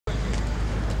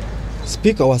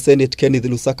Speaker wa Senate Kenneth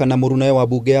Lusaka na mũrunawe wa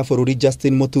Mbunge ya bũrũri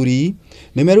Justin Muturi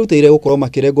nĩ merutĩire gũkorwo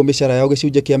makĩrengwo mĩcara yao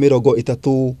gĩcunjĩ kĩa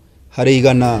 30 harĩ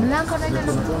 100.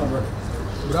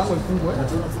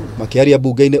 Makĩaria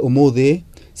mbunge-inĩ ũmũthĩ,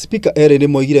 Speaker erĩ nĩ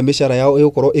moigire mĩcara yao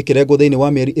ĩgũkorwo ĩkĩrengwo thĩinĩ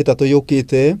wa mĩeri 3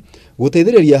 yũkĩte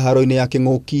gũteithĩrĩria haro-inĩ ya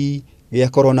kĩng'ũki gĩa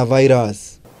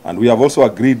coronavirus. And we have also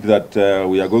agreed that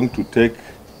we are going to take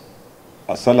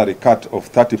a salary cut of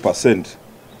 30%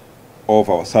 of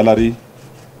our salary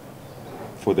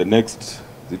for the next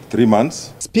 3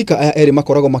 months. Speaker aya eri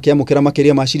makoragwo makiamukira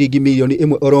makiria ma ciringi milioni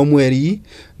 1 oro mweri,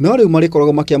 no riu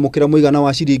marikoragwo makiamukira muigana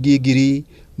wa ciringi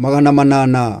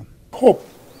 800,000. Hope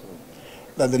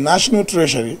that the National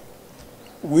Treasury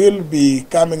will be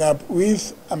coming up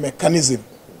with a mechanism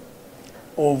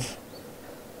of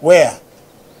where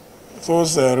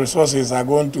those resources are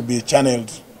going to be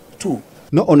channeled to.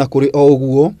 No ona kuri o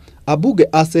uguo, abunge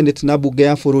a Senate na Mbunge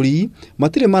ya bũrũri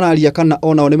matire mararia kana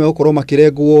ona one megukorwo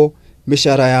makirengwo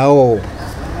mishara yao.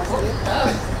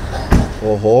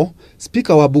 Oho,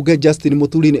 Speaker wa Mbunge Justin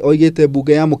Muturi ni oigite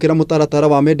Mbunge ya mukira mutaratara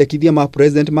wa Mendekithia ma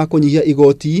president ma kunyihia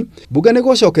igoti, Mbunge ni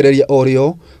gucokereria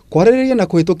orio kwarĩrĩria na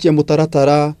kuhitukia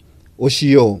mutaratara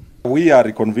ucio. We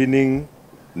are reconvening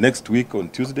next week on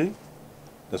Tuesday.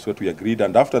 That's what we agreed,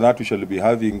 and after that we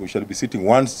shall be sitting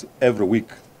once every week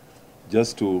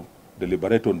just to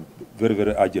deliberate on very,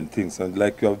 very urgent things. And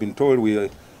like you have been told,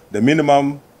 the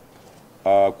minimum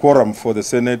quorum for the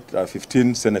Senate are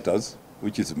 15 senators,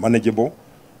 which is manageable.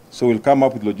 So we'll come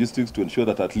up with logistics to ensure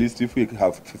that at least if we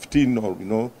have 15 or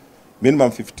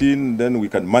minimum 15, then we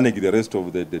can manage the rest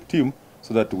of the team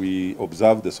so that we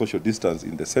observe the social distance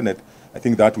in the Senate. I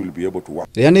think that will be able to work.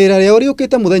 Rĩanĩrĩra rĩao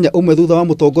rĩũkĩte mũthenya ũmwe thutha wa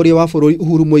mũtongoria wa bũrũri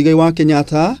Uhuru Muigai wa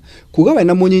Kenyatta kuga we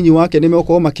na mũnyinyi wake nĩ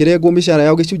megũkorwo makĩrengwo mĩcara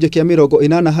yao gĩcunjĩ kĩa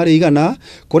 80 harĩ 100,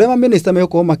 kũrĩa mamĩnĩsta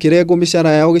megũkorwo makĩrengwo mĩcara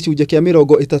yao gĩcunjĩ kĩa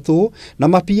 30 na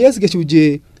ma-PS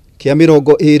gĩcunjĩ kĩa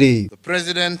 20. The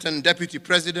President and Deputy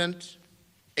President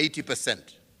 80%.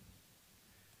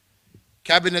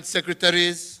 Cabinet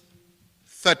Secretaries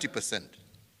 30%.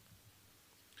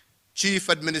 Chief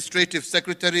Administrative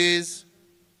Secretaries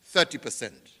 30%.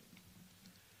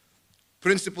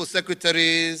 Principal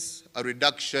Secretaries a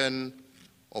reduction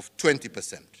of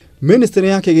 20%. Ministry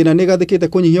ya kigina nĩ gathĩkĩte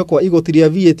kũnyihio kwa igoti rĩa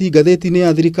VAT ngathĩti-inĩ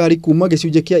ya thirikari kuma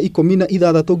gĩcunjĩ kĩa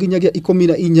 16 nginyagia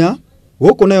 14.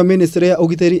 Gũkũ nayo Ministry ya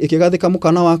ũgitĩri ĩkĩgathĩka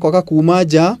mũkana wa kwaga kuma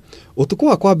nja ũtukũ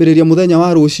wa kwambĩrĩria mũthenya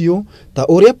wa rũciũ ta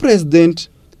ũrĩa President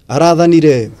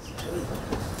arathanire.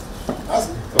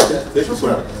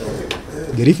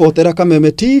 Ngĩribotera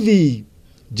Kameme TV,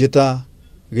 Njĩta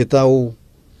Gĩtaũ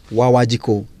wa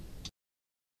Wanjikũ.